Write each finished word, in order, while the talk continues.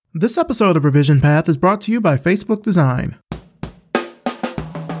This episode of Revision Path is brought to you by Facebook Design.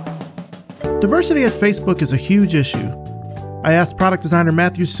 Diversity at Facebook is a huge issue. I asked product designer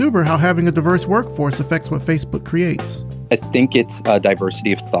Matthew Suber how having a diverse workforce affects what Facebook creates. I think it's a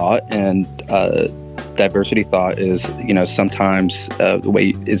diversity of thought, and diversity thought is, sometimes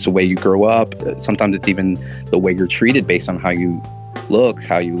the way you grow up. Sometimes it's even the way you're treated based on how you look,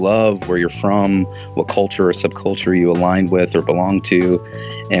 how you love, where you're from, what culture or subculture you align with or belong to.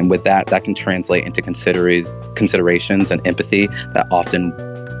 And with that can translate into considerations and empathy that often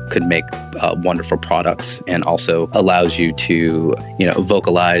could make wonderful products, and also allows you to,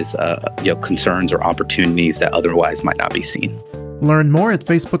 vocalize, concerns or opportunities that otherwise might not be seen. Learn more at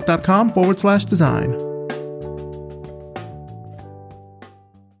facebook.com/design.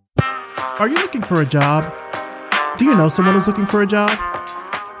 Are you looking for a job? Do you know someone who's looking for a job?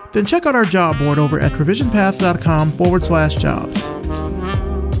 Then check out our job board over at revisionpath.com/jobs.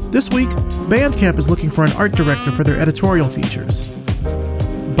 This week, Bandcamp is looking for an art director for their editorial features.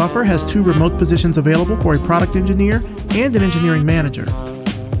 Buffer has 2 remote positions available for a product engineer and an engineering manager.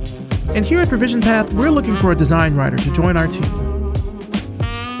 And here at Revision Path, we're looking for a design writer to join our team.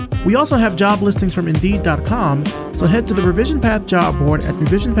 We also have job listings from Indeed.com, so head to the Revision Path job board at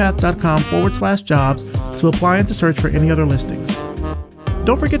revisionpath.com/jobs to apply and to search for any other listings.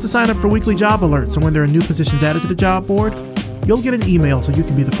 Don't forget to sign up for weekly job alerts, so when there are new positions added to the job board, you'll get an email so you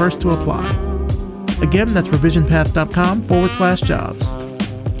can be the first to apply. Again, that's revisionpath.com/jobs.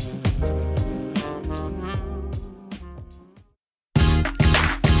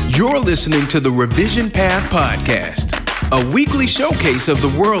 You're listening to the Revision Path Podcast, a weekly showcase of the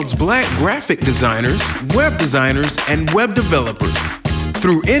world's Black graphic designers, web designers, and web developers.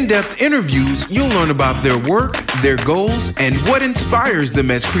 Through in-depth interviews, you'll learn about their work, their goals, and what inspires them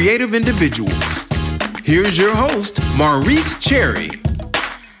as creative individuals. Here's your host, Maurice Cherry.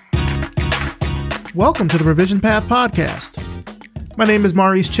 Welcome to the Revision Path Podcast. My name is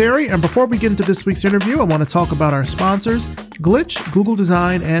Maurice Cherry, and before we get into this week's interview, I want to talk about our sponsors, Glitch, Google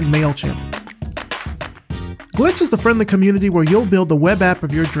Design, and MailChimp. Glitch is the friendly community where you'll build the web app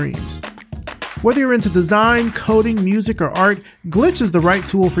of your dreams. Whether you're into design, coding, music, or art, Glitch is the right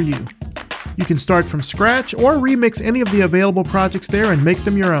tool for you. You can start from scratch or remix any of the available projects there and make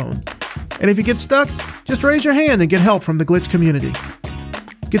them your own. And if you get stuck, just raise your hand and get help from the Glitch community.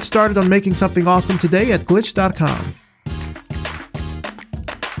 Get started on making something awesome today at glitch.com.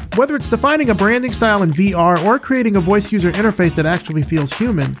 Whether it's defining a branding style in VR or creating a voice user interface that actually feels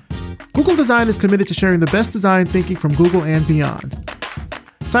human, Google Design is committed to sharing the best design thinking from Google and beyond.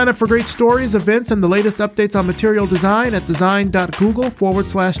 Sign up for great stories, events, and the latest updates on material design at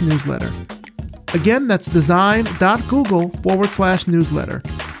design.google/newsletter. Again, that's design.google/newsletter.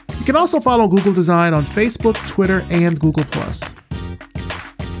 You can also follow Google Design on Facebook, Twitter, and Google+.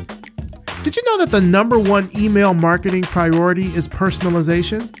 Did you know that the #1 email marketing priority is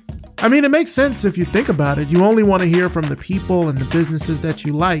personalization? I mean, it makes sense if you think about it. You only want to hear from the people and the businesses that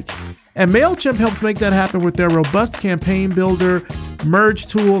you like. And MailChimp helps make that happen with their robust campaign builder, merge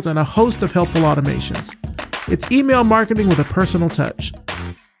tools, and a host of helpful automations. It's email marketing with a personal touch.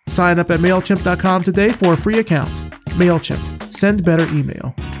 Sign up at MailChimp.com today for a free account. MailChimp. Send better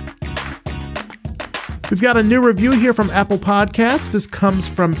email. We've got a new review here from Apple Podcasts. This comes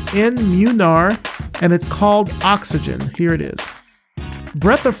from N. Munar, and it's called Oxygen. Here it is.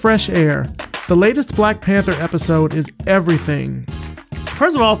 Breath of fresh air. The latest Black Panther episode is everything.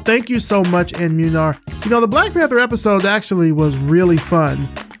 First of all, thank you so much, N. Munar. The Black Panther episode actually was really fun.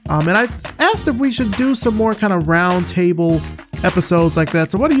 And I asked if we should do some more kind of round table episodes like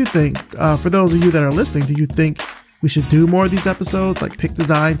that. So what do you think? For those of you that are listening, do you think we should do more of these episodes, like pick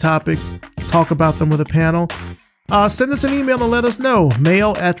design topics, talk about them with a panel? Send us an email and let us know.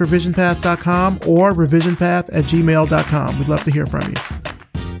 mail@revisionpath.com or revisionpath@gmail.com. We'd love to hear from you.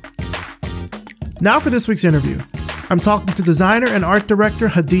 Now for this week's interview. I'm talking to designer and art director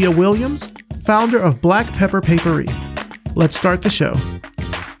Hadiya Williams, founder of Black Pepper Papery. Let's start the show.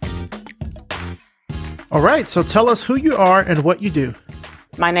 All right, so tell us who you are and what you do.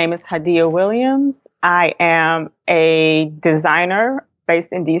 My name is Hadiya Williams. I am a designer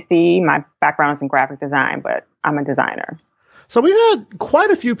based in DC. My background is in graphic design, but I'm a designer. So we've had quite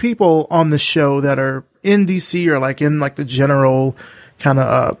a few people on the show that are in DC or in the general kind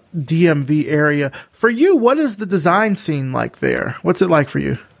of DMV area. For you, what is the design scene like there? What's it like for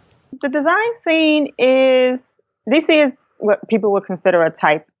you? The design scene DC is what people would consider a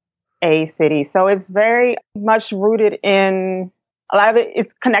type A city. So it's very much rooted in, a lot of it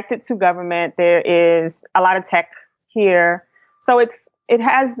is connected to government. There is a lot of tech here. So it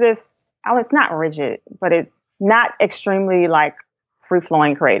has this, it's not rigid, but it's not extremely free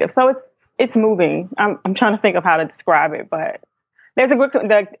flowing creative. So it's moving. I'm trying to think of how to describe it, but there's a good,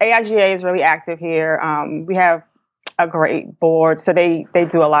 the AIGA is really active here. We have a great board, so they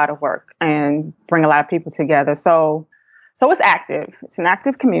do a lot of work and bring a lot of people together. So it's active. It's an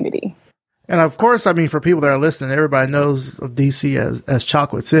active community. And of course, I mean, for people that are listening, everybody knows of DC as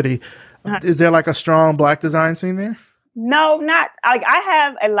Chocolate City. Is there like a strong Black design scene there? No, not like I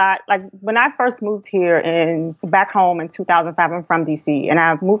have a lot. Like when I first moved here back home in 2005, I'm from DC, and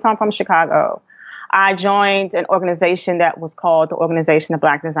I moved home from Chicago. I joined an organization that was called the Organization of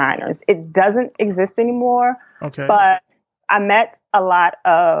Black Designers. It doesn't exist anymore. Okay. But I met a lot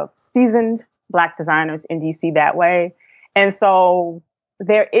of seasoned Black designers in DC that way. And so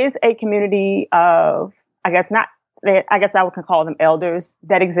there is a community of, I guess I would call them elders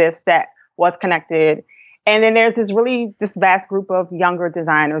that exist that was connected. And then there's this vast group of younger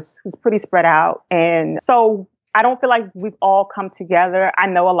designers who's pretty spread out. And so I don't feel like we've all come together. I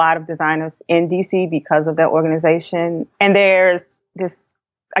know a lot of designers in DC because of their organization. And there's this,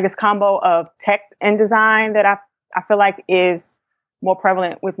 I guess, combo of tech and design that I feel like is more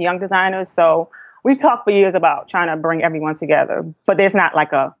prevalent with young designers. So we've talked for years about trying to bring everyone together, but there's not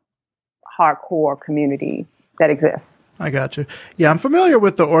like a hardcore community that exists. I got you. Yeah, I'm familiar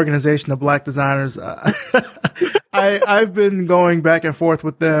with the Organization of Black Designers. I've been going back and forth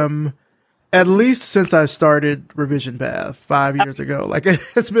with them at least since I started Revision Path 5 years ago. Like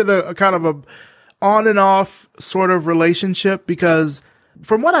it's been a kind of a on and off sort of relationship because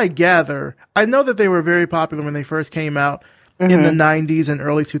from what I gather, I know that they were very popular when they first came out in the 90s and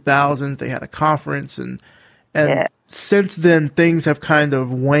early 2000s. They had a conference and since then things have kind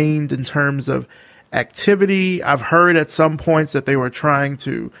of waned in terms of activity. I've heard at some points that they were trying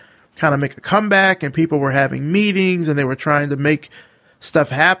to kind of make a comeback and people were having meetings and they were trying to make stuff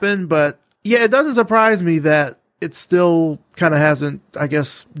happen. But yeah, it doesn't surprise me that it still kind of hasn't, I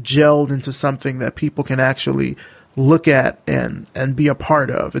guess, gelled into something that people can actually look at and be a part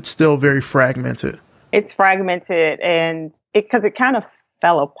of. It's still very fragmented. It's fragmented and because it kind of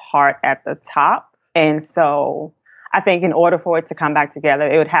fell apart at the top. And so I think in order for it to come back together,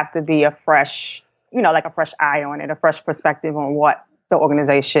 it would have to be a fresh, like a fresh eye on it, a fresh perspective on what the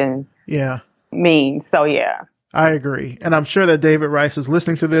organization means. So, yeah. I agree. And I'm sure that David Rice is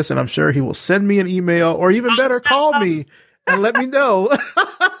listening to this, and I'm sure he will send me an email or even better, call me and let me know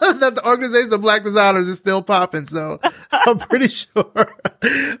that the Organization of Black Designers is still popping. So I'm pretty sure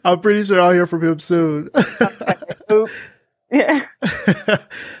I'll hear from him soon. Yeah.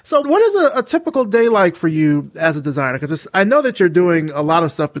 So what is a typical day like for you as a designer? Because I know that you're doing a lot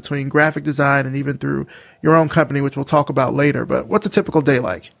of stuff between graphic design and even through your own company, which we'll talk about later. But what's a typical day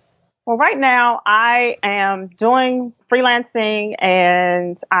like? Well, right now I am doing freelancing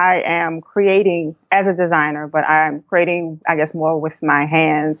and I am creating as a designer, but I'm creating, I guess, more with my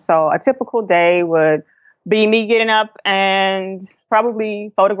hands. So a typical day would be me getting up and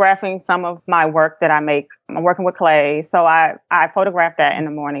probably photographing some of my work that I make. I'm working with clay, so I photograph that in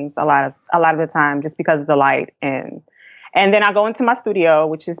the mornings a lot of the time just because of the light. And then I go into my studio,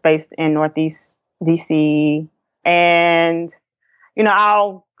 which is based in Northeast DC, and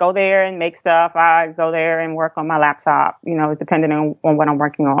I'll go there and make stuff. I go there and work on my laptop, depending on what I'm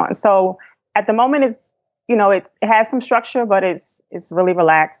working on. So at the moment, it has some structure, but it's really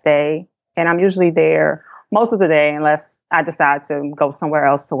relaxed day. And I'm usually there most of the day unless I decide to go somewhere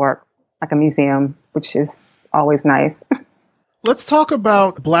else to work, like a museum, which is always nice. Let's talk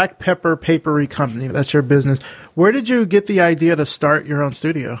about Black Pepper Papery Company. That's your business. Where did you get the idea to start your own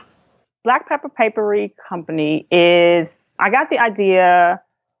studio? Black Pepper Papery Company I got the idea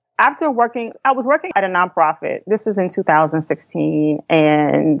after I was working at a nonprofit. This is in 2016,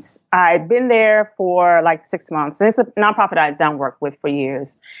 and I'd been there for like 6 months. And it's a nonprofit I'd done work with for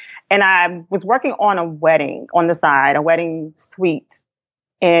years. And I was working on a wedding on the side, a wedding suite.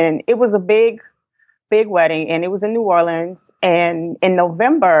 And it was a big, big wedding, and it was in New Orleans. And in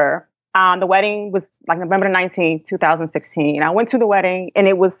November, the wedding was like November 19th, 2016. I went to the wedding, and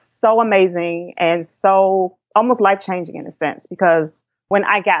it was so amazing and so almost life-changing in a sense, because when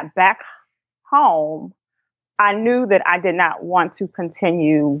I got back home, I knew that I did not want to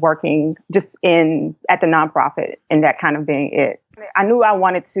continue working just at the nonprofit and that kind of being it. I knew I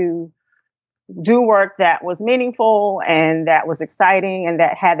wanted to do work that was meaningful and that was exciting and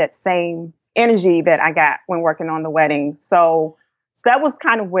that had that same energy that I got when working on the wedding. So that was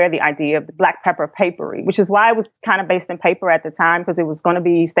kind of where the idea of the Black Pepper Papery, which is why it was kind of based in paper at the time, because it was going to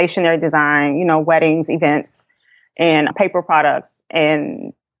be stationery design, weddings, events, and paper products.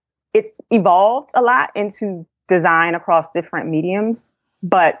 And it's evolved a lot into design across different mediums,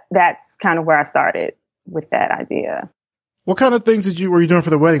 but that's kind of where I started with that idea. What kind of things were you doing for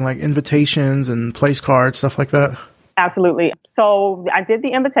the wedding? Like invitations and place cards, stuff like that? Absolutely. So I did the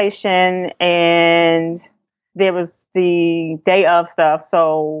invitation, and there was the day of stuff.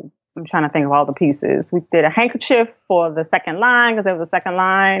 So I'm trying to think of all the pieces. We did a handkerchief for the second line because there was a second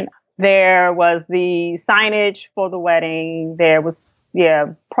line. There was the signage for the wedding. There was,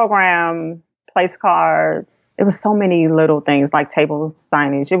 program, place cards. It was so many little things like table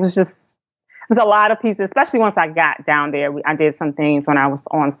signage. It was a lot of pieces, especially once I got down there. I did some things when I was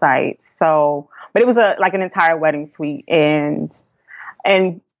on site. So, but it was like an entire wedding suite, and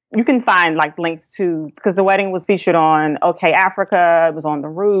you can find like links to, because the wedding was featured on OK Africa. It was on The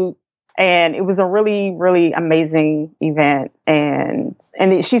Root. And it was a really, really amazing event. And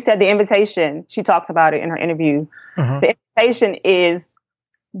she said the invitation, she talks about it in her interview. Uh-huh. The invitation is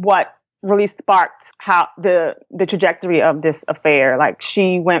what really sparked how the trajectory of this affair. Like,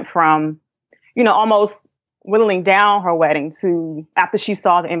 she went from, almost whittling down her wedding to, after she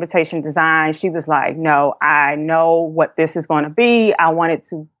saw the invitation design, she was like, no, I know what this is going to be. I wanted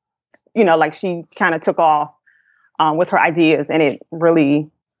to, she kind of took off with her ideas, and it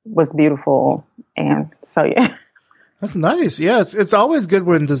really was beautiful. And so, yeah. That's nice. Yeah, it's always good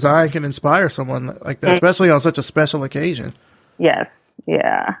when design can inspire someone like that, especially on such a special occasion. Yes.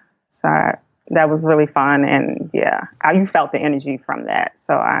 Yeah. So that was really fun. And you felt the energy from that.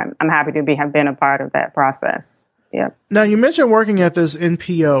 So I'm happy to have been a part of that process. Yeah. Now, you mentioned working at this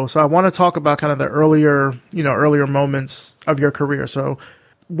NPO. So I want to talk about kind of the earlier moments of your career. So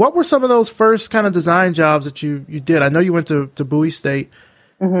what were some of those first kind of design jobs that you did? I know you went to Bowie State.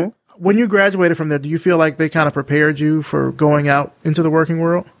 Mm-hmm. When you graduated from there, do you feel like they kind of prepared you for going out into the working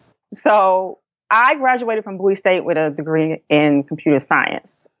world? So I graduated from Bowie State with a degree in computer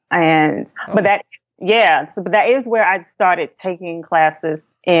science. But that is where I started taking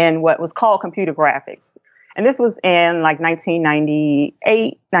classes in what was called computer graphics. And this was in like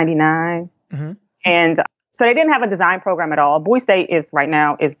 1998, 99. Mm-hmm. And so they didn't have a design program at all. Bowie State is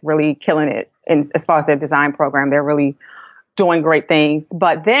really killing it as far as their design program. They're really doing great things.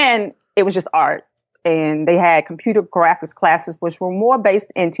 But then it was just art. And they had computer graphics classes, which were more based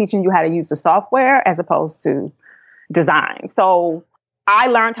in teaching you how to use the software as opposed to design. So I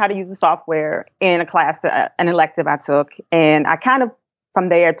learned how to use the software in a class, an elective I took. And I kind of, from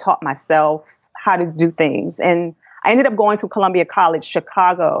there, taught myself how to do things. And I ended up going to Columbia College,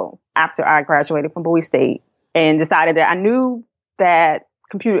 Chicago, after I graduated from Bowie State, and decided that I knew that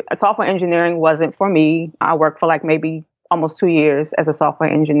software engineering wasn't for me. I worked for like maybe almost 2 years as a software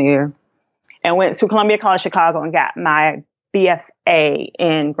engineer, and went to Columbia College Chicago and got my BFA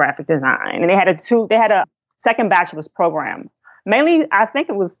in graphic design. And they had a second bachelor's program. Mainly, I think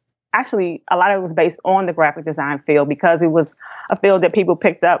it was actually a lot of it was based on the graphic design field, because it was a field that people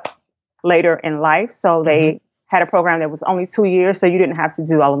picked up later in life. So they had a program that was only 2 years, so you didn't have to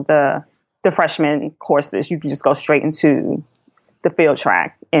do all of the freshman courses. You could just go straight into the field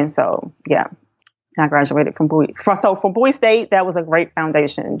track. And so, I graduated from Bowie. From Bowie State, that was a great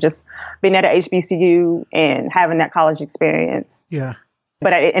foundation, just being at a HBCU and having that college experience. Yeah.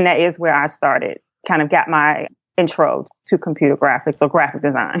 And that is where I started, kind of got my intro to computer graphics or graphic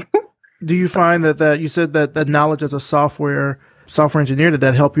design. Do you find that you said that knowledge as a software engineer, did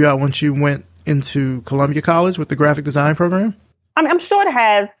that help you out once you went into Columbia College with the graphic design program? I'm sure it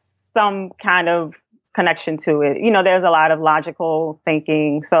has some kind of connection to it. There's a lot of logical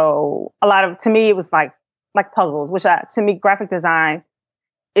thinking. So to me, it was like puzzles, which to me, graphic design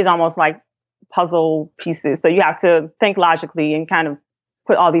is almost like puzzle pieces. So you have to think logically and kind of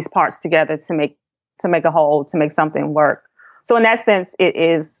put all these parts together to make a whole, to make something work. So in that sense, it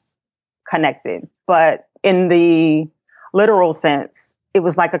is connected. But in the literal sense, it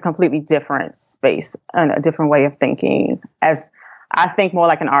was like a completely different space and a different way of thinking. As I think more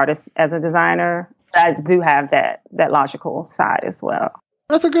like an artist as a designer, I do have that logical side as well.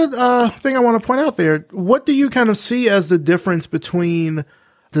 That's a good thing I want to point out there. What do you kind of see as the difference between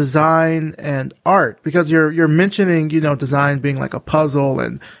design and art? Because you're mentioning, design being like a puzzle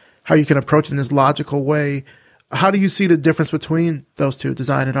and how you can approach it in this logical way. How do you see the difference between those two,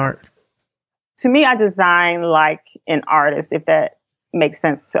 design and art? To me, I design like an artist, if that makes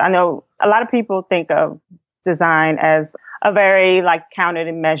sense. I know a lot of people think of design as a very like counted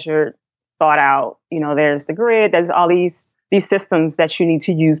and measured, thought out, there's the grid, there's all these systems that you need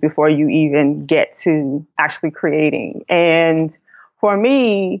to use before you even get to actually creating. And for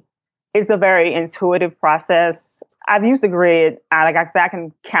me, it's a very intuitive process. I've used the grid. I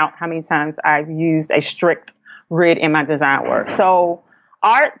can count how many times I've used a strict grid in my design work. So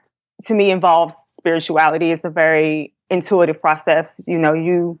art to me involves spirituality. It's a very intuitive process.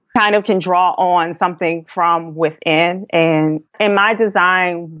 You kind of can draw on something from within. And in my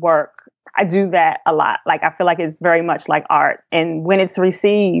design work, I do that a lot. Like, I feel like it's very much like art. And when it's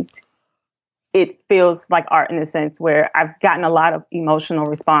received, it feels like art in a sense where I've gotten a lot of emotional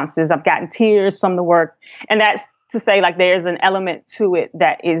responses. I've gotten tears from the work. And that's to say, like, there's an element to it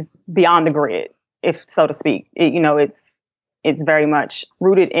that is beyond the grid, if so to speak. It's very much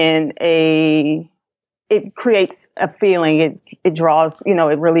rooted in it creates a feeling. It draws,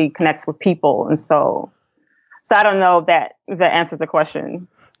 it really connects with people. And so I don't know if that answers the question.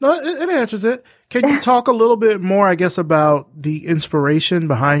 No, it answers it. Can you talk a little bit more, I guess, about the inspiration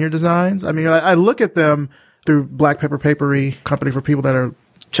behind your designs? I mean, I look at them through Black Pepper Papery company for people that are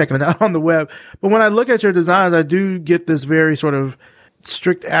checking it out on the web. But when I look at your designs, I do get this very sort of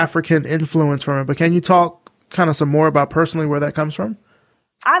strict African influence from it. But can you talk kind of some more about personally where that comes from?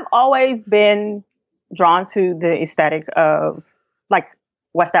 I've always been drawn to the aesthetic of like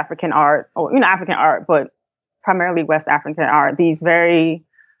West African art, or African art, but primarily West African art. These very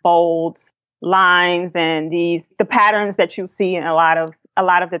bold lines and the patterns that you see in a lot of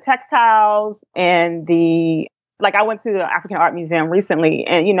the textiles and I went to the African Art Museum recently,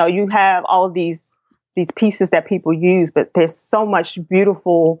 and you have all of these pieces that people use, but there's so much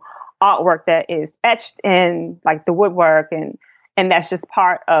beautiful artwork that is etched in like the woodwork, and that's just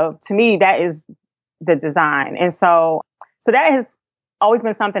part of, to me, that is the design. And so that has always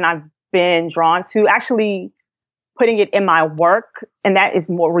been something I've been drawn to, actually putting it in my work. And that is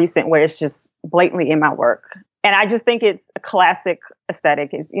more recent, where it's just blatantly in my work. And I just think it's a classic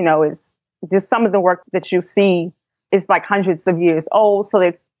aesthetic. Is just some of the work that you see is like hundreds of years old. So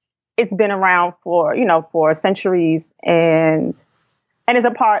it's been around for centuries, and it's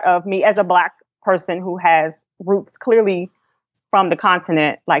a part of me as a Black person who has roots clearly from the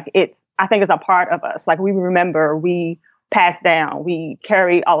continent. Like, I think it's a part of us. Like, we remember, we pass down, we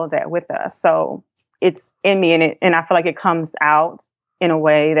carry all of that with us. So it's in me, and I feel like it comes out in a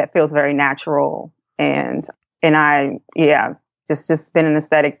way that feels very natural. And just been an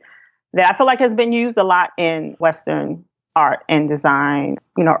aesthetic that I feel like has been used a lot in Western art and design.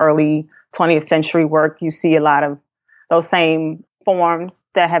 Early 20th century work, you see a lot of those same forms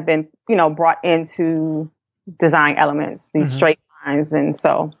that have been, brought into design elements, these straight lines. And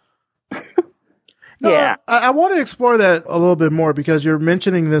so, yeah. I want to explore that a little bit more, because you're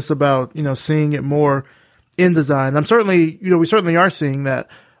mentioning this about, seeing it more in design. I'm certainly, we certainly are seeing that.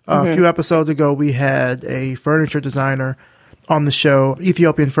 A few episodes ago, we had a furniture designer on the show,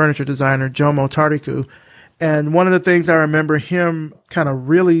 Ethiopian furniture designer, Jomo Tariku. And one of the things I remember him kind of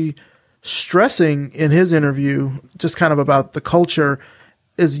really stressing in his interview, just kind of about the culture,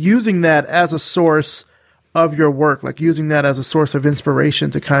 is using that as a source of your work, like using that as a source of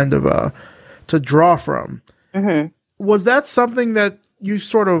inspiration to kind of, to draw from. Was that something that you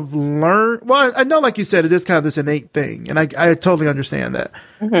sort of learned? Well, I know, like you said, it is kind of this innate thing, and I totally understand that.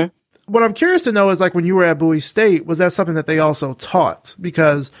 What I'm curious to know is, like, when you were at Bowie State, was that something that they also taught?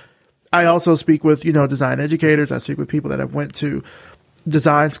 Because I also speak with, design educators. I speak with people that have went to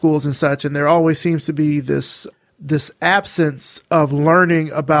design schools and such, and there always seems to be this absence of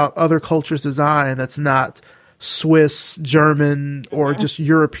learning about other cultures' design that's not Swiss, German, or just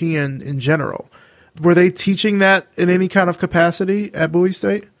European in general. Were they teaching that in any kind of capacity at Bowie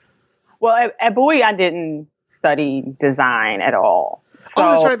State? Well, at Bowie, I didn't study design at all.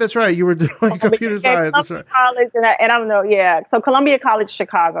 So, that's right. You were doing computer science. That's right. College, and I don't know. Yeah. So Columbia College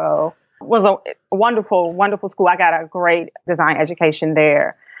Chicago was a wonderful, wonderful school. I got a great design education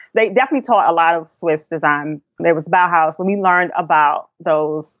there. They definitely taught a lot of Swiss design. There was Bauhaus, and we learned about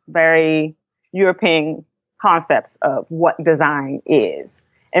those very European concepts of what design is.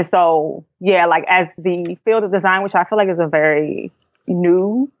 And so, yeah, like, as the field of design, which I feel like is a very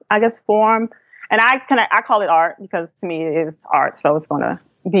new, I guess, form. And I call it art because to me it is art. So it's going to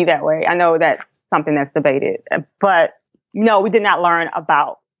be that way. I know that's something that's debated, but no, we did not learn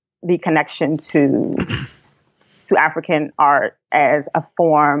about the connection to African art as a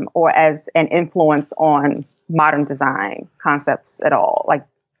form or as an influence on modern design concepts at all. Like,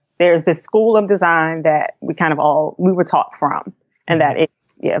 there's this school of design that we were taught from, and that it's,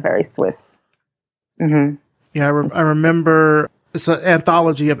 very Swiss. Yeah, I remember it's an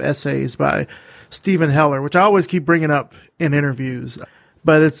anthology of essays by Stephen Heller, which I always keep bringing up in interviews.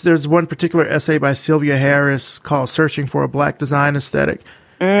 But there's one particular essay by Sylvia Harris called "Searching for a Black Design Aesthetic,"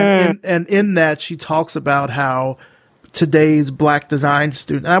 and in that she talks about how today's Black design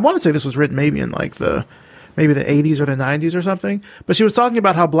student, and I want to say this was written maybe in like the 80s or the 90s or something, but she was talking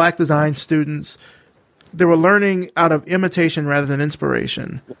about how Black design students, they were learning out of imitation rather than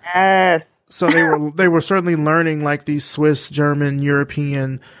inspiration. Yes. So they were certainly learning like these Swiss, German,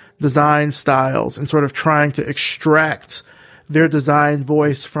 European design styles and sort of trying to extract their design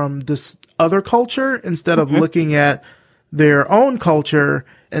voice from this other culture instead of looking at their own culture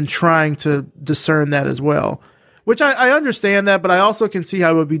and trying to discern that as well. Which I understand that, but I also can see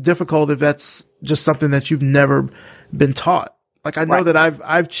how it would be difficult if that's just something that you've never been taught. Like I know that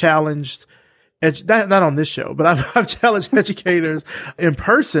I've challenged, not on this show, but I've challenged educators in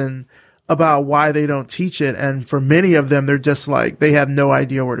person about why they don't teach it. And for many of them, they're just like, they have no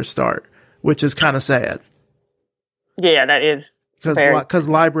idea where to start, which is kind of sad. Yeah, that is. Because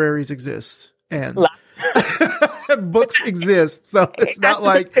libraries exist and books exist. So it's not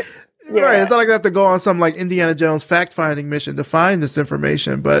like, right. It's not like they have to go on some like Indiana Jones fact finding mission to find this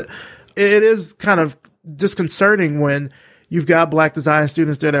information, but it is kind of disconcerting when you've got Black design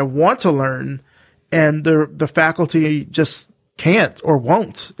students there that want to learn and the faculty just can't or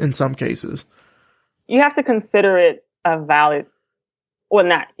won't in some cases. You have to consider it a valid, well,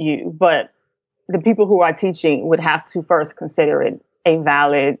 not you, but the people who are teaching would have to first consider it a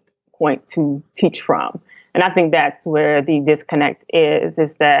valid point to teach from. And I think that's where the disconnect is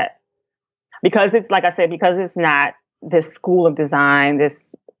that because it's, like I said, because it's not this school of design,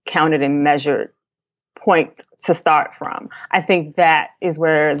 this counted and measured point to start from. I think that is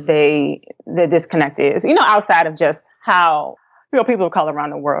where the disconnect is, outside of just how, people of color around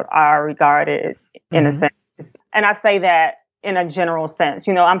the world are regarded in a sense. And I say that in a general sense.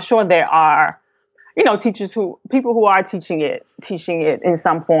 I'm sure there are, people who are teaching it in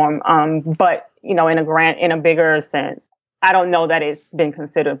some form. But, in a bigger sense, I don't know that it's been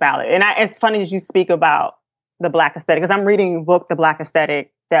considered valid. And it's funny as you speak about the Black aesthetic, because I'm reading a book, The Black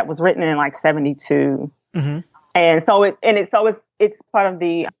Aesthetic, that was written in like 1972. Mm-hmm. And so it's part of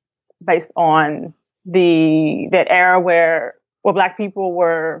the, based on that era where Black people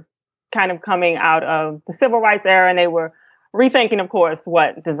were kind of coming out of the civil rights era, and they were rethinking, of course,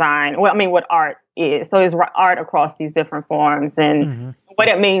 what art is. So it's art across these different forms and what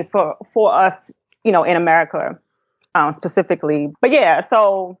it means for us, in America specifically. But yeah,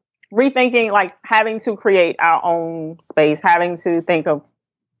 so rethinking, like having to create our own space, having to think of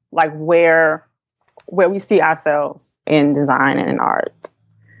like where we see ourselves in design and in art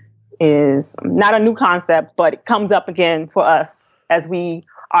is not a new concept, but it comes up again for us as we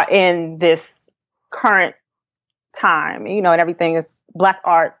are in this current time, and everything is Black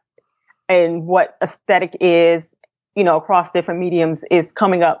art and what aesthetic is, across different mediums is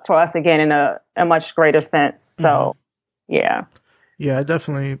coming up for us again in a much greater sense. So, yeah. Yeah, I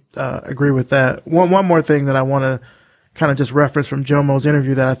definitely agree with that. One more thing that I want to kind of just reference from Jomo's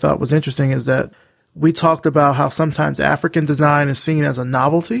interview that I thought was interesting is that we talked about how sometimes African design is seen as a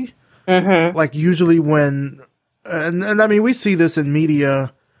novelty. Mm-hmm. Like usually when, and I mean, we see this in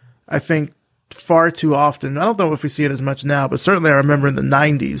media, I think far too often. I don't know if we see it as much now, but certainly I remember in the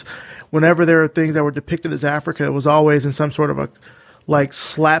 90s, whenever there are things that were depicted as Africa, it was always in some sort of a like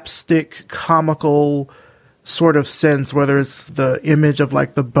slapstick comical sort of sense, whether it's the image of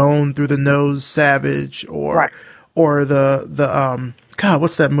like the bone through the nose savage or the God,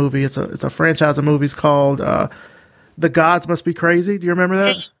 what's that movie? It's a franchise of movies called The Gods Must Be Crazy. Do you remember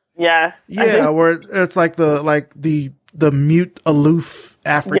that? Yes. Yeah, where it's like the mute, aloof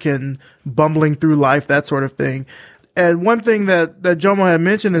African bumbling through life, that sort of thing. And one thing that Jomo had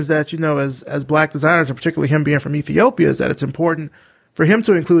mentioned is that, as Black designers, and particularly him being from Ethiopia, is that it's important for him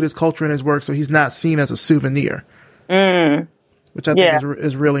to include his culture in his work so he's not seen as a souvenir, which I think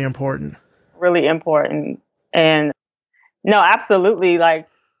is really important. Really important. And no, absolutely. Like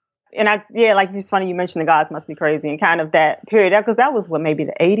it's funny you mentioned The Gods Must Be Crazy and kind of that period, because that was maybe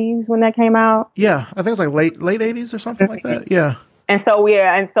the 80s when that came out. Yeah, I think it was like late 80s or something like that. Yeah. And so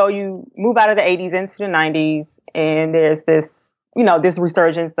you move out of the 80s into the 90s, and there's this, this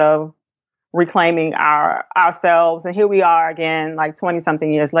resurgence of reclaiming ourselves. And here we are again, like 20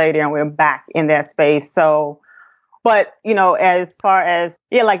 something years later, and we're back in that space. So, but, as far as,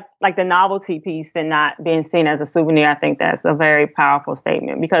 like the novelty piece and not being seen as a souvenir, I think that's a very powerful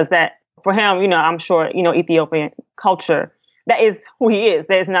statement, because that for him, I'm sure, Ethiopian culture, that is who he is.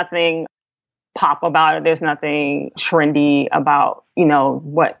 There's nothing pop about it. There's nothing trendy about,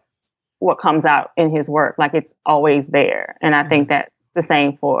 what comes out in his work. Like it's always there. And I think that's the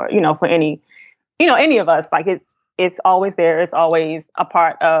same for, for any of us. Like it's always there. It's always a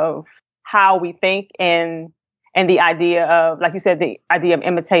part of how we think, and the idea of, like you said, the idea of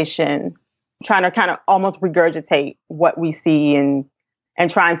imitation, trying to kind of almost regurgitate what we see and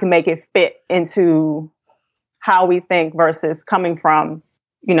trying to make it fit into how we think versus coming from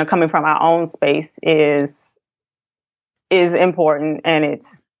our own space is important. And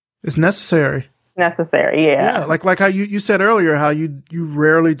it's It's necessary. It's necessary. Yeah. Yeah. Like how you said earlier, how you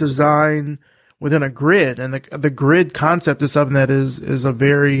rarely design within a grid, and the grid concept is something that is a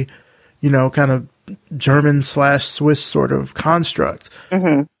very, kind of German/Swiss sort of construct.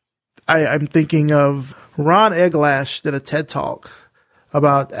 Mm-hmm. I'm thinking of Ron Eglash did a TED Talk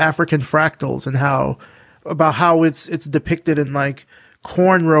about African fractals and how it's depicted in like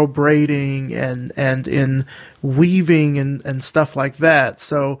cornrow braiding and in weaving and stuff like that.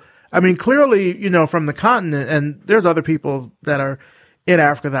 So, I mean, clearly, from the continent, and there's other people that are in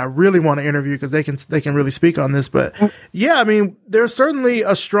Africa that I really want to interview because they can really speak on this. But yeah, I mean, there's certainly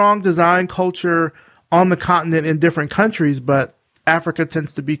a strong design culture on the continent in different countries, but Africa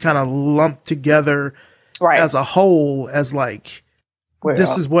tends to be kind of lumped together as a whole as like,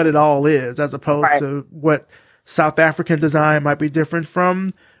 this is what it all is, as opposed to what South African design might be different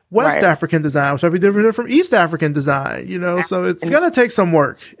from West African design, which might be different from East African design, so it's going to take some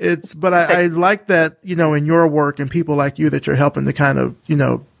work. But I like that, in your work and people like you that you're helping to kind of,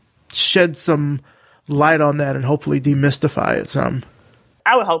 shed some light on that and hopefully demystify it some.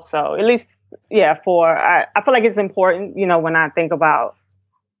 I would hope so. At least, yeah, I feel like it's important, when I think about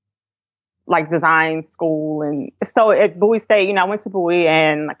like design school. And so at Bowie State, I went to Bowie,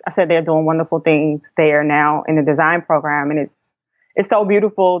 and like I said, they're doing wonderful things there now in the design program. And it's so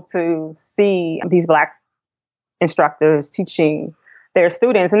beautiful to see these Black instructors teaching their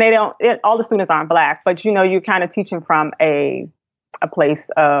students. And all the students aren't Black, but you're kind of teaching from a place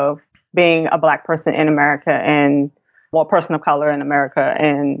of being a Black person in America and a person of color in America.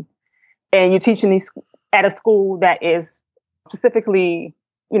 And you're teaching these at a school that is specifically,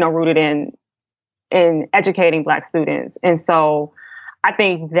 rooted in educating Black students. And so I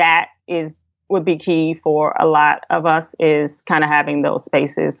think that would be key for a lot of us, is kind of having those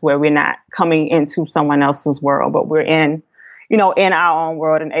spaces where we're not coming into someone else's world, but we're in our own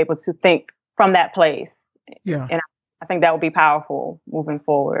world and able to think from that place. Yeah. And I think that would be powerful moving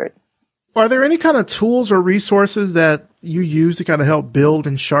forward. Are there any kind of tools or resources that you use to kind of help build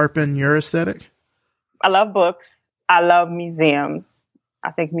and sharpen your aesthetic? I love books. I love museums. I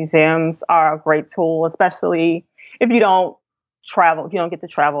think museums are a great tool, especially if you don't travel. You don't get to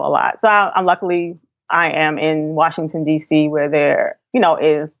travel a lot. So I'm luckily I am in Washington, D.C., where there,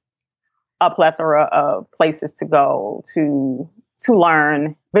 is a plethora of places to go to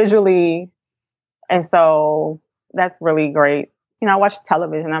learn visually. And so that's really great. I watch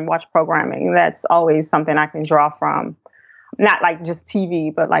television, I watch programming. That's always something I can draw from, not like just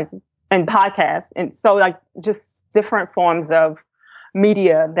TV, but like, and podcasts. And so like just different forms of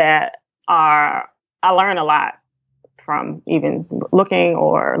media that I learn a lot from, even looking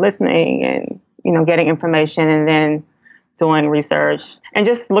or listening and, getting information and then doing research and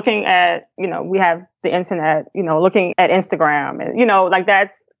just looking at, we have the internet, looking at Instagram and, like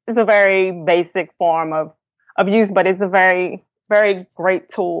that is a very basic form of use, but it's a very, very great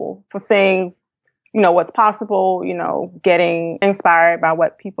tool for seeing, what's possible, getting inspired by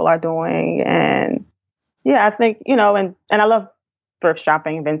what people are doing. And yeah, I think, and I love thrift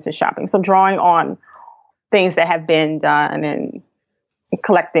shopping, vintage shopping. So drawing on things that have been done and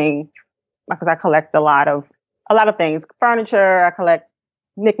collecting, because I collect a lot of things, furniture, I collect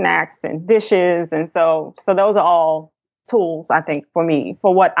knickknacks and dishes. And so those are all tools, I think, for me,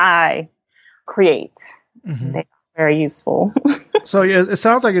 for what I create. Mm-hmm. They're very useful. So yeah, it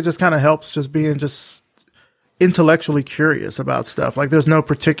sounds like it just kind of helps just being just intellectually curious about stuff. Like there's no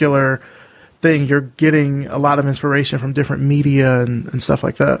particular thing. You're getting a lot of inspiration from different media and stuff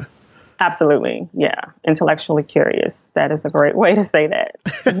like that. Absolutely. Yeah. Intellectually curious. That is a great way to say that.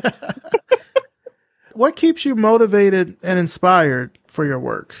 What keeps you motivated and inspired for your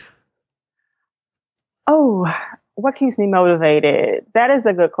work? Oh, what keeps me motivated? That is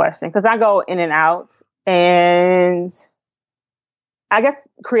a good question, because I go in and out, and I guess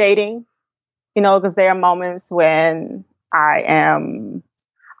creating, because there are moments when I'll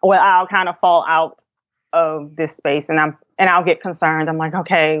kind of fall out of this space and I'll get concerned. I'm like,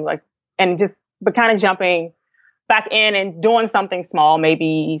 okay, but kind of jumping back in and doing something small,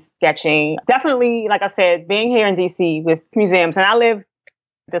 maybe sketching. Definitely, like I said, being here in DC with museums, and I live in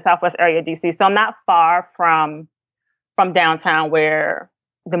the Southwest area of DC, so I'm not far from downtown where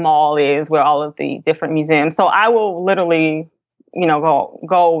the mall is, where all of the different museums. So I will literally,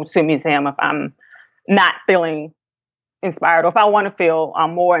 go to a museum if I'm not feeling inspired, or if I want to feel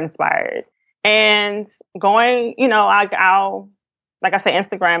more inspired. And going, I'll, like I said,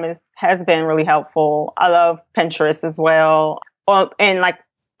 Instagram has been really helpful. I love Pinterest as well. And like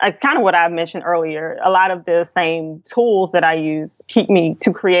kind of what I mentioned earlier, a lot of the same tools that I use keep me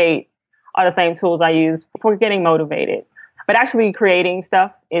to create are the same tools I use for getting motivated. But actually creating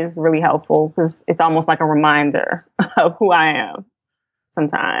stuff is really helpful because it's almost like a reminder of who I am.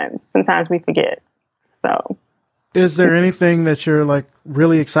 Sometimes we forget. So, is there anything that you're like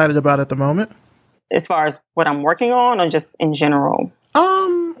really excited about at the moment? As far as what I'm working on, or just in general?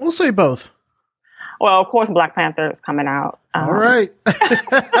 We'll say both. Well, of course, Black Panther is coming out. All right.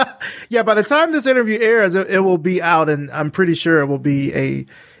 Yeah, by the time this interview airs, it will be out, and I'm pretty sure it will be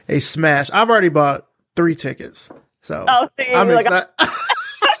a smash. I've already bought 3 tickets, so I'm excited.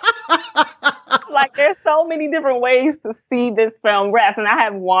 Like, there's so many different ways to see this film rest, and I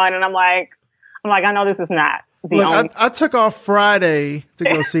have one, and I'm like, I know this is not the only. I took off Friday to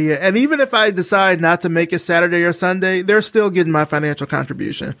go see it, and even if I decide not to make it Saturday or Sunday, they're still getting my financial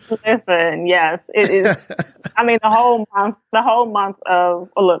contribution. Listen, yes, it is. I mean, the whole month of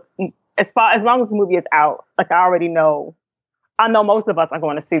as long as the movie is out, like I already know. I know most of us are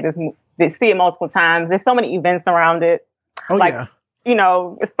going to see see it multiple times. There's so many events around it. Oh, like, yeah. You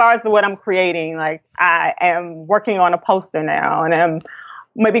know, as far as what I'm creating, like I am working on a poster now, and I'm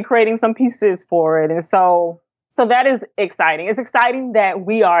maybe creating some pieces for it. And so that is exciting. It's exciting that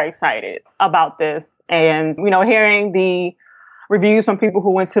we are excited about this. And, you know, hearing the reviews from people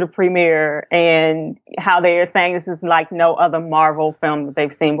who went to the premiere and how they are saying this is like no other Marvel film that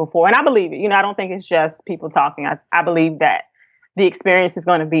they've seen before. And I believe it. You know, I don't think it's just people talking. I believe that the experience is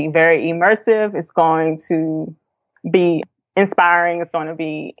going to be very immersive. It's going to be inspiring. It's going to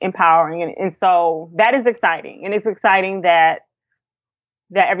be empowering. And so that is exciting. And it's exciting that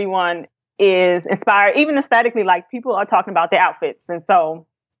everyone is inspired, even aesthetically, like people are talking about the outfits. And so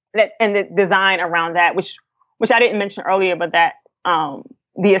and the design around that, which I didn't mention earlier, but that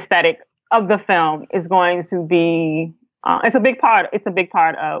the aesthetic of the film is going to be, it's a big part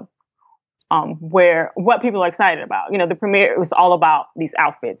of what people are excited about. You know, the premiere was all about these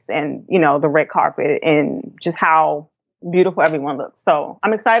outfits and, you know, the red carpet and just how beautiful everyone looks. So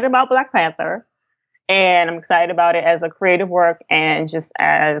I'm excited about Black Panther, and I'm excited about it as a creative work and just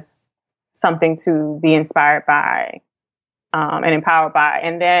as something to be inspired by and empowered by.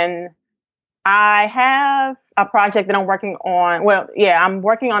 And then I have a project that I'm working on. Well, yeah, I'm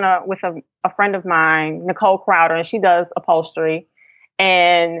working on with a friend of mine, Nicole Crowder, and she does upholstery,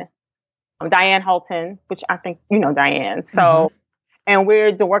 and Diane Holton, which I think you know Diane. So, and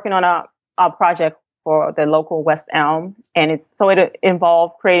we're working on a project for the local West Elm, and it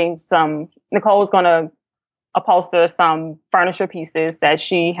involved creating Nicole's going to upholster some furniture pieces that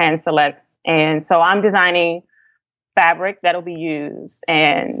she hand selects, and so I'm designing fabric that'll be used,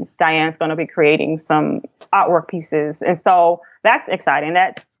 and Diane's going to be creating some artwork pieces, and so that's exciting.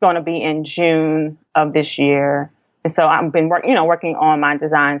 That's going to be in June of this year, and so I've been working on my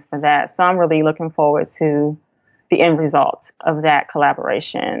designs for that. So I'm really looking forward to the end result of that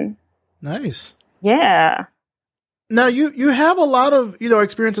collaboration. Nice. Yeah. Now you have a lot of,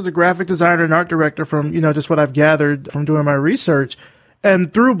 experience as a graphic designer and art director from, just what I've gathered from doing my research.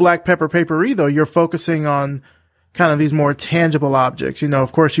 And through Black Pepper Papery, though, you're focusing on kind of these more tangible objects.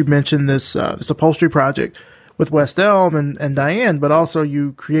 Of course, you mentioned this upholstery project with West Elm and Diane, but also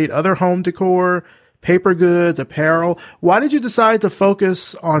you create other home decor, paper goods, apparel. Why did you decide to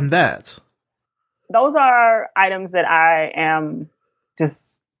focus on that? Those are items that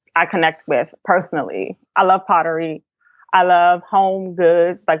I connect with personally. I love pottery. I love home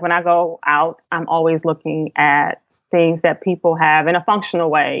goods. Like when I go out, I'm always looking at things that people have in a functional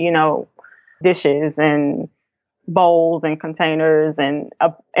way, dishes and bowls and containers and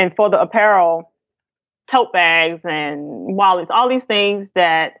for the apparel, tote bags and wallets, all these things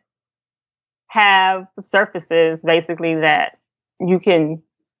that have surfaces basically that you can,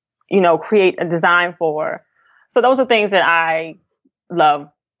 create a design for. So those are things that I love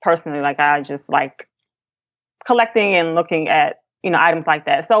personally. Like I just like collecting and looking at, items like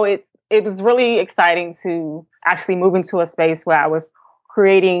that. So it was really exciting to actually move into a space where I was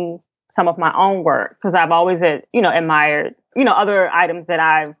creating some of my own work, because I've always, admired, other items that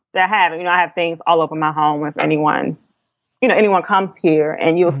I have. I have things all over my home. If anyone comes here,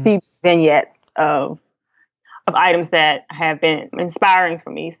 and you'll see these vignettes of items that have been inspiring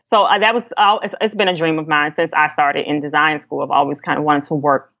for me. So it's been a dream of mine since I started in design school. I've always kind of wanted to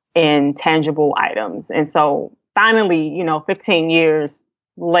work in tangible items. And so finally, 15 years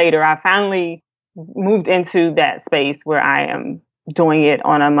later, I finally moved into that space where I am doing it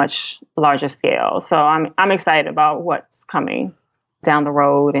on a much larger scale. So I'm excited about what's coming down the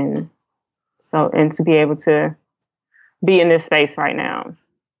road, and to be able to be in this space right now.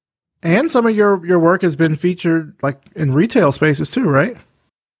 And some of your work has been featured like in retail spaces too, right?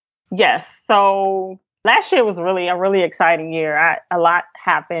 Yes. So last year was really a really exciting year. A lot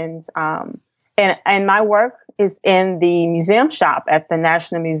happened And my work is in the museum shop at the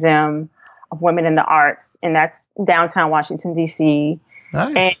National Museum of Women in the Arts, and that's downtown Washington, D.C.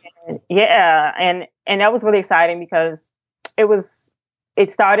 Nice. And yeah, and that was really exciting because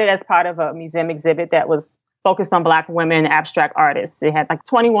it started as part of a museum exhibit that was focused on Black women abstract artists. It had like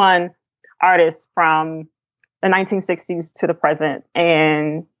 21 artists from the 1960s to the present.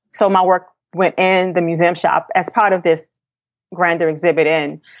 And so my work went in the museum shop as part of this grander exhibit.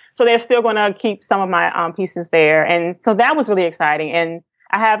 And so they're still going to keep some of my pieces there. And so that was really exciting. And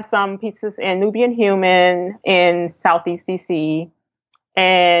I have some pieces in Nubian Human in Southeast DC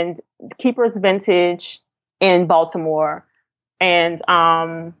and Keeper's Vintage in Baltimore. And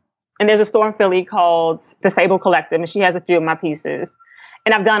there's a store in Philly called Disabled Collective, and she has a few of my pieces.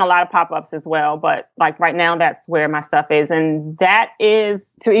 And I've done a lot of pop-ups as well, but like right now, that's where my stuff is. And that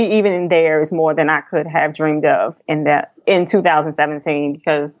is, even there, is more than I could have dreamed of in 2017,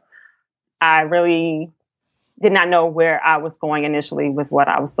 because I really did not know where I was going initially with what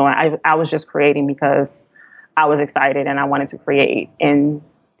I was doing. I was just creating because I was excited and I wanted to create, and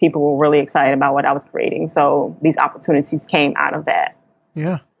people were really excited about what I was creating. So these opportunities came out of that.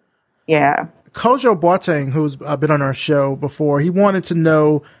 Yeah. Yeah. Kojo Boateng, who's been on our show before, he wanted to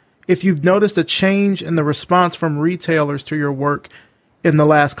know if you've noticed a change in the response from retailers to your work in the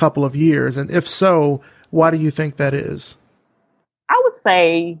last couple of years. And if so, why do you think that is? I would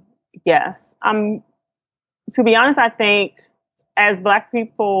say yes. To be honest, I think as Black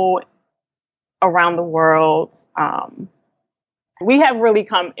people around the world, we have really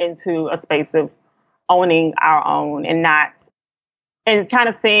come into a space of owning our own and kind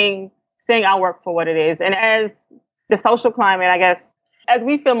of seeing our work for what it is. And as the social climate, I guess, as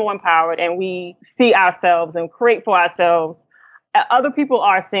we feel more empowered and we see ourselves and create for ourselves, other people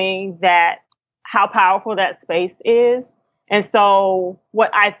are seeing that, how powerful that space is. And so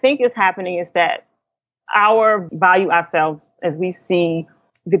what I think is happening is that our value ourselves as we see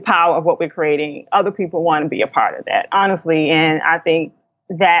the power of what we're creating. Other people want to be a part of that, honestly. And I think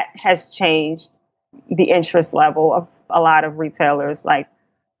that has changed the interest level of a lot of retailers.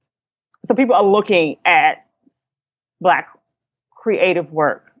 So people are looking at Black creative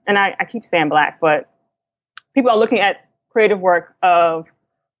work. And I keep saying Black, but people are looking at creative work of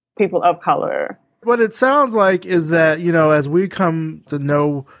people of color. What it sounds like is that, as we come to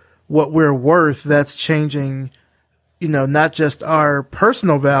know what we're worth, that's changing, not just our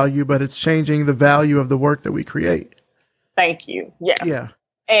personal value, but it's changing the value of the work that we create. Thank you. Yes. Yeah.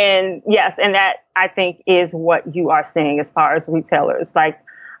 And yes, and that I think is what you are seeing as far as retailers. Like,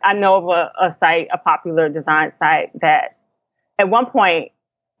 I know of a popular design site that at one point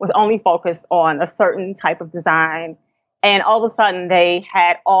was only focused on a certain type of design. And all of a sudden they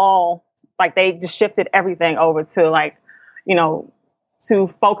had they just shifted everything over to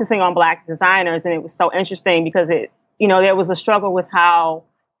to focusing on Black designers. And it was so interesting because there was a struggle with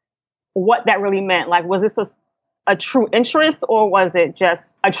what that really meant. Like, was this a true interest, or was it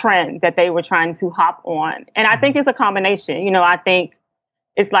just a trend that they were trying to hop on? And I think it's a combination. I think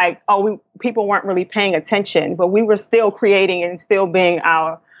it's like, people weren't really paying attention, but we were still creating and still being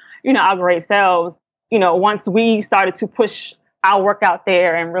our great selves. Once we started to push our work out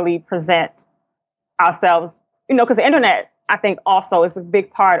there and really present ourselves, because the internet, I think, also is a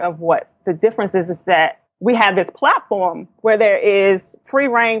big part of what the difference is that we have this platform where there is free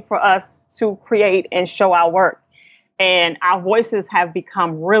reign for us to create and show our work. And our voices have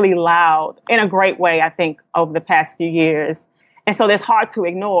become really loud in a great way, I think, over the past few years. And so it's hard to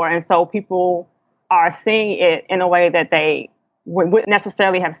ignore. And so people are seeing it in a way that they wouldn't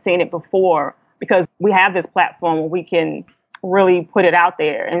necessarily have seen it before, because we have this platform where we can really put it out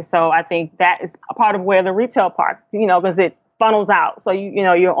there. And so I think that is a part of where the retail part, because it funnels out. So,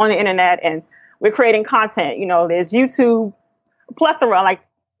 you're on the internet and we're creating content. There's YouTube, plethora, like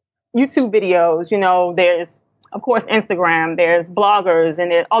YouTube videos, there's, of course, Instagram, there's bloggers,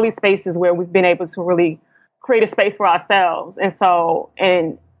 and there's all these spaces where we've been able to really create a space for ourselves. And so,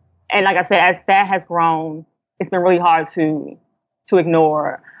 and like I said, as that has grown, it's been really hard to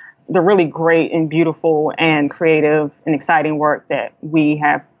ignore the really great and beautiful and creative and exciting work that we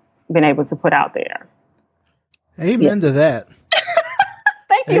have been able to put out there. Amen to that.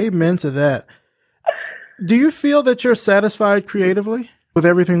 Thank you. Amen to that. Do you feel that you're satisfied creatively with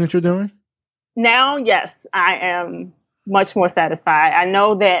everything that you're doing? Now, yes, I am much more satisfied. I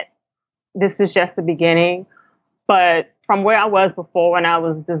know that this is just the beginning, but from where I was before, when I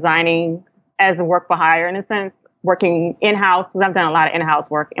was designing as a work for hire, in a sense, working in-house, because I've done a lot of in-house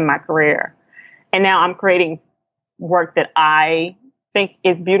work in my career. And now I'm creating work that I think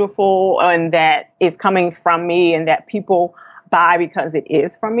is beautiful and that is coming from me and that people buy because it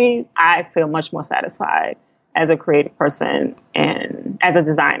is for me, I feel much more satisfied as a creative person and as a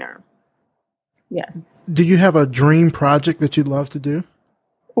designer. Yes. Do you have a dream project that you'd love to do?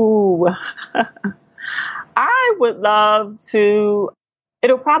 Ooh, I would love to.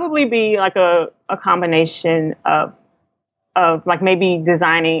 It'll probably be like a combination of like maybe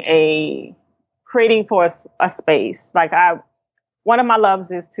creating for a space. Like one of my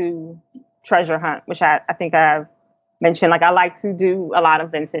loves is to treasure hunt, which I think I've mentioned. Like I like to do a lot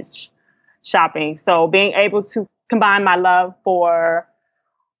of vintage shopping. So being able to combine my love for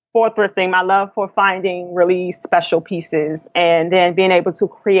thrifting, my love for finding really special pieces, and then being able to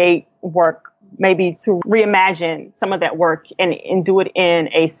create work, maybe to reimagine some of that work and do it in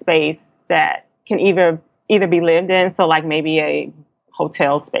a space that can either be lived in. So like maybe a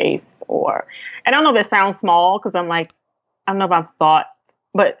hotel space and I don't know if that sounds small because I'm like, I don't know if I've thought,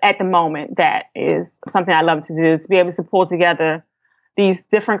 but at the moment that is something I love to do, to be able to pull together these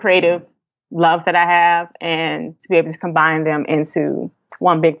different creative loves that I have and to be able to combine them into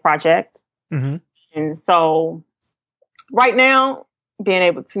one big project. Mm-hmm. And so right now, being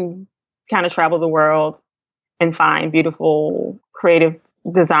able to kind of travel the world and find beautiful creative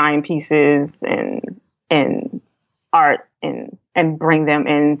design pieces and art and bring them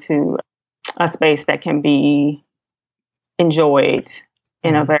into a space that can be enjoyed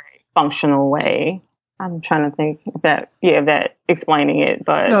in a very functional way. I'm trying to think if that explaining it,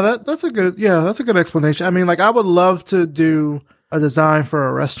 but no, that's a good explanation. I mean, like I would love to do a design for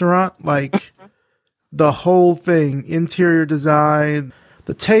a restaurant, like the whole thing, interior design,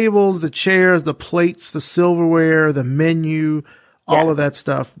 the tables, the chairs, the plates, the silverware, the menu, all of that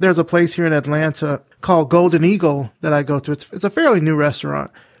stuff. There's a place here in Atlanta called Golden Eagle that I go to. It's a fairly new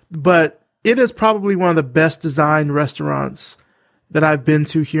restaurant, but it is probably one of the best designed restaurants that I've been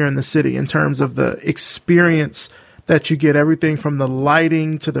to here in the city in terms of the experience that you get, everything from the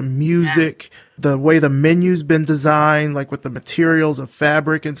lighting to the music, the way the menu's been designed, like with the materials of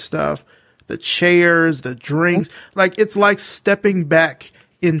fabric and stuff, the chairs, the drinks. Like it's like stepping back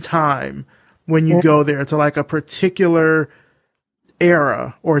in time when you go there to like a particular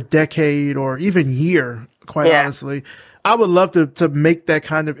era or decade or even year, quite honestly. I would love to make that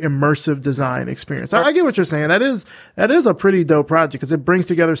kind of immersive design experience. I get what you're saying. That is a pretty dope project because it brings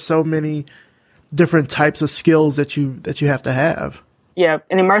together so many different types of skills that you have to have. Yeah,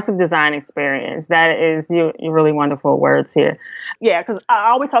 an immersive design experience. That is you really wonderful words here. Yeah, because I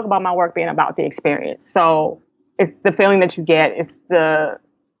always talk about my work being about the experience. So it's the feeling that you get. It's that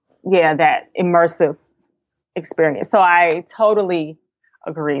immersive experience. So I totally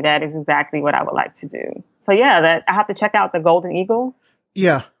agree. That is exactly what I would like to do. So that I have to check out the Golden Eagle.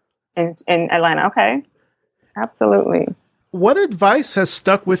 Yeah. In Atlanta. Okay. Absolutely. What advice has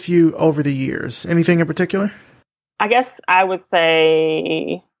stuck with you over the years? Anything in particular? I guess I would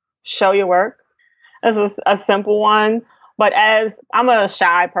say show your work. This is a simple one, but as I'm a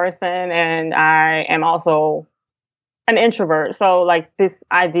shy person and I am also an introvert. So like this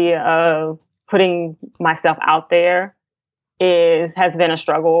idea of putting myself out there has been a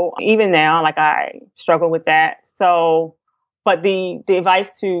struggle. Even now, like I struggle with that. So, but the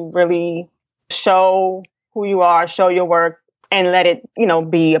advice to really show who you are, show your work, and let it,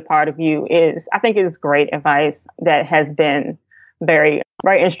 be a part of you I think is great advice that has been very,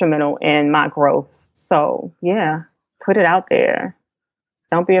 very instrumental in my growth. So put it out there.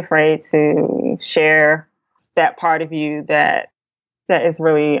 Don't be afraid to share that part of you that is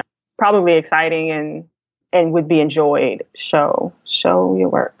really probably exciting and would be enjoyed. Show your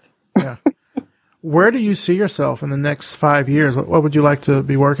work. Yeah. Where do you see yourself in the next 5 years? What would you like to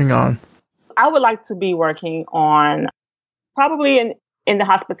be working on? I would like to be working on probably in the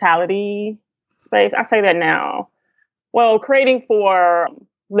hospitality space. I say that now. Well, creating for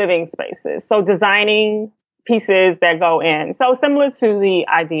living spaces. So designing pieces that go in. So similar to the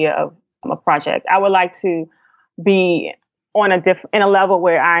idea of a project, I would like to be on in a level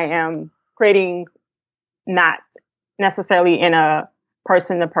where I am creating not necessarily in a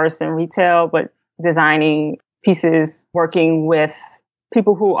person-to-person retail, but designing pieces, working with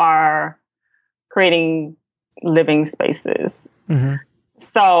people who are creating living spaces. Mm-hmm.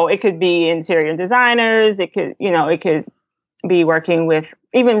 So it could be interior designers. It could be working with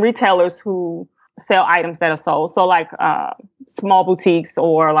even retailers who sell items that are sold. So like small boutiques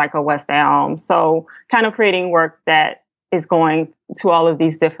or like a West Elm. So kind of creating work that is going to all of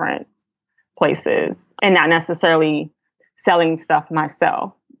these different places and not necessarily selling stuff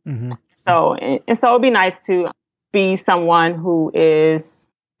myself. Mm-hmm. So it'd be nice to be someone who in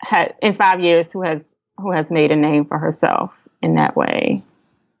 5 years who has made a name for herself in that way.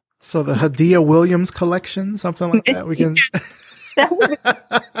 So the Hadiya Williams collection, something like that. We can.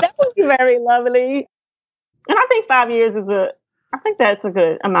 that would be very lovely. And I think 5 years I think that's a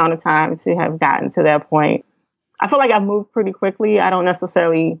good amount of time to have gotten to that point. I feel like I've moved pretty quickly. I don't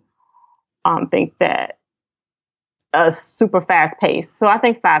necessarily think that a super fast pace. So I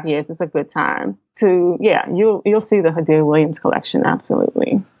think 5 years is a good time to, you'll see the Hadiya Williams collection.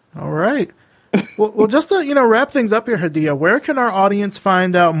 Absolutely. All right. Well, just to, wrap things up here, Hadiya, where can our audience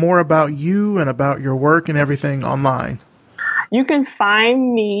find out more about you and about your work and everything online? You can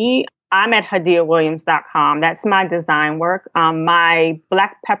find me. I'm at HadiyaWilliams.com. That's my design work. My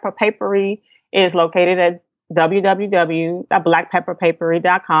Black Pepper Papery is located at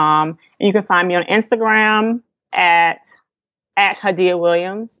www.blackpepperpapery.com. And you can find me on Instagram at Hadiya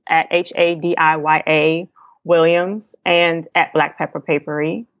Williams, at HADIYA Williams, and at Black Pepper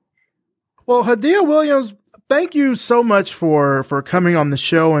Papery. Well, Hadiya Williams, thank you so much for coming on the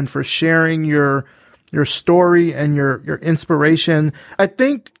show and for sharing your story and your inspiration. I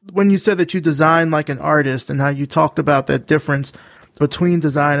think when you said that you design like an artist and how you talked about that difference between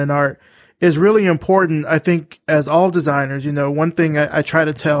design and art is really important. I think as all designers, one thing I try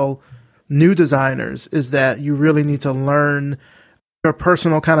to tell new designers is that you really need to learn your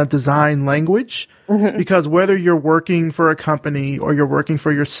personal kind of design language, because whether you're working for a company or you're working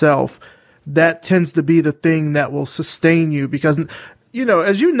for yourself, that tends to be the thing that will sustain you, because as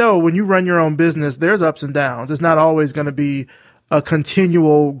when you run your own business, there's ups and downs. It's not always going to be a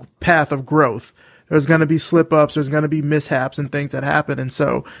continual path of growth. There's going to be slip ups. There's going to be mishaps and things that happen. And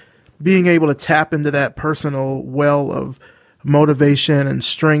so being able to tap into that personal well of motivation and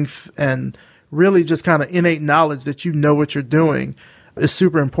strength and really just kind of innate knowledge that you know what you're doing is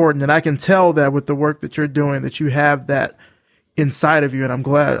super important. And I can tell that with the work that you're doing, that you have that inside of you. And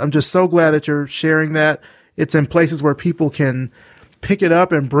I'm just so glad that you're sharing that. It's in places where people can pick it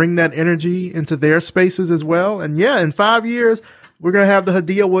up and bring that energy into their spaces as well. And in 5 years, we're going to have the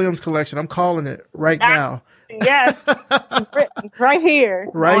Hadiya Williams collection. I'm calling it right now. Yes. Right here.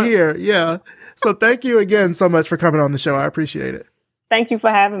 Right here. Yeah. So thank you again so much for coming on the show. I appreciate it. Thank you for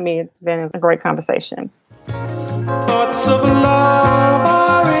having me. It's been a great conversation. Thoughts of love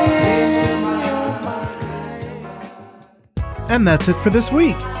are in your mind. And that's it for this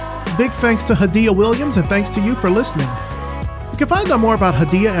week. Big thanks to Hadiya Williams, and thanks to you for listening. You can find out more about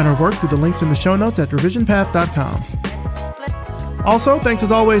Hadiya and her work through the links in the show notes at revisionpath.com. Also, thanks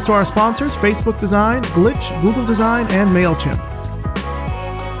as always to our sponsors, Facebook Design, Glitch, Google Design, and MailChimp.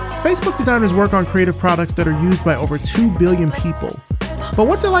 Facebook designers work on creative products that are used by over 2 billion people. But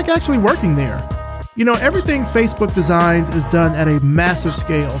what's it like actually working there? Everything Facebook designs is done at a massive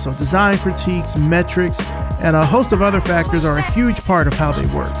scale, so design critiques, metrics, and a host of other factors are a huge part of how they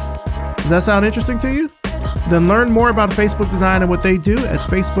work. Does that sound interesting to you? Then learn more about Facebook Design and what they do at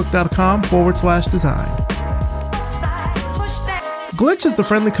facebook.com/design. Glitch is the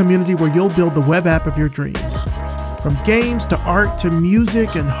friendly community where you'll build the web app of your dreams. From games to art to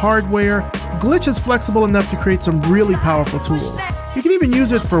music and hardware, Glitch is flexible enough to create some really powerful tools. You can even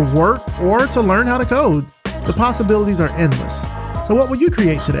use it for work or to learn how to code. The possibilities are endless. So what will you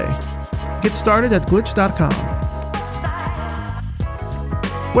create today? Get started at glitch.com.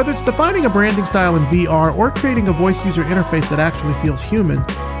 Whether it's defining a branding style in VR or creating a voice user interface that actually feels human,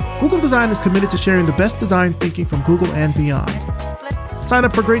 Google Design is committed to sharing the best design thinking from Google and beyond. Sign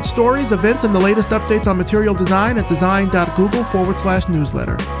up for great stories, events, and the latest updates on material design at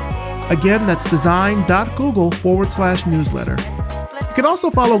design.google/newsletter. Again, that's design.google/newsletter. You can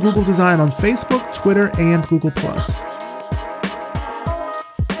also follow Google Design on Facebook, Twitter, and Google+.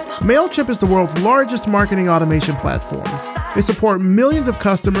 MailChimp is the world's largest marketing automation platform. They support millions of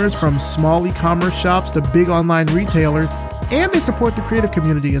customers from small e-commerce shops to big online retailers, and they support the creative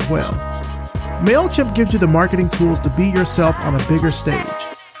community as well. MailChimp gives you the marketing tools to be yourself on a bigger stage.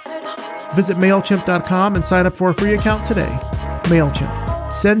 Visit MailChimp.com and sign up for a free account today.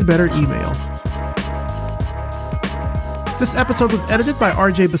 MailChimp. Send better email. This episode was edited by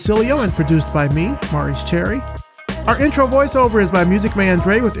RJ Basilio and produced by me, Maurice Cherry. Our intro voiceover is by Music Man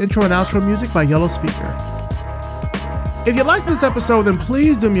Dre with intro and outro music by Yellow Speaker. If you liked this episode, then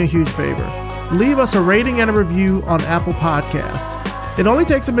please do me a huge favor. Leave us a rating and a review on Apple Podcasts. It only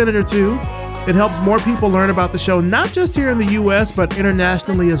takes a minute or two. It helps more people learn about the show, not just here in the US, but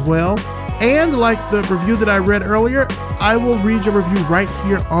internationally as well. And like the review that I read earlier, I will read your review right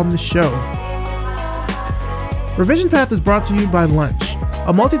here on the show. Revision Path is brought to you by Lunch,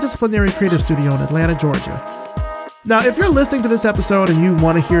 a multidisciplinary creative studio in Atlanta, Georgia. Now, if you're listening to this episode and you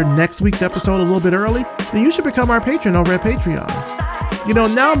want to hear next week's episode a little bit early, then you should become our patron over at Patreon. You know,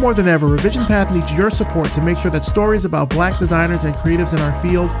 now more than ever, Revision Path needs your support to make sure that stories about Black designers and creatives in our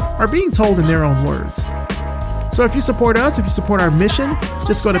field are being told in their own words. So if you support us, if you support our mission,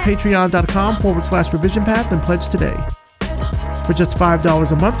 just go to patreon.com/Revision Path and pledge today. For just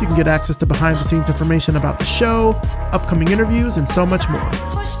 $5 a month, you can get access to behind-the-scenes information about the show, upcoming interviews, and so much more.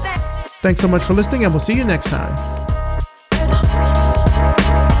 Thanks so much for listening, and we'll see you next time.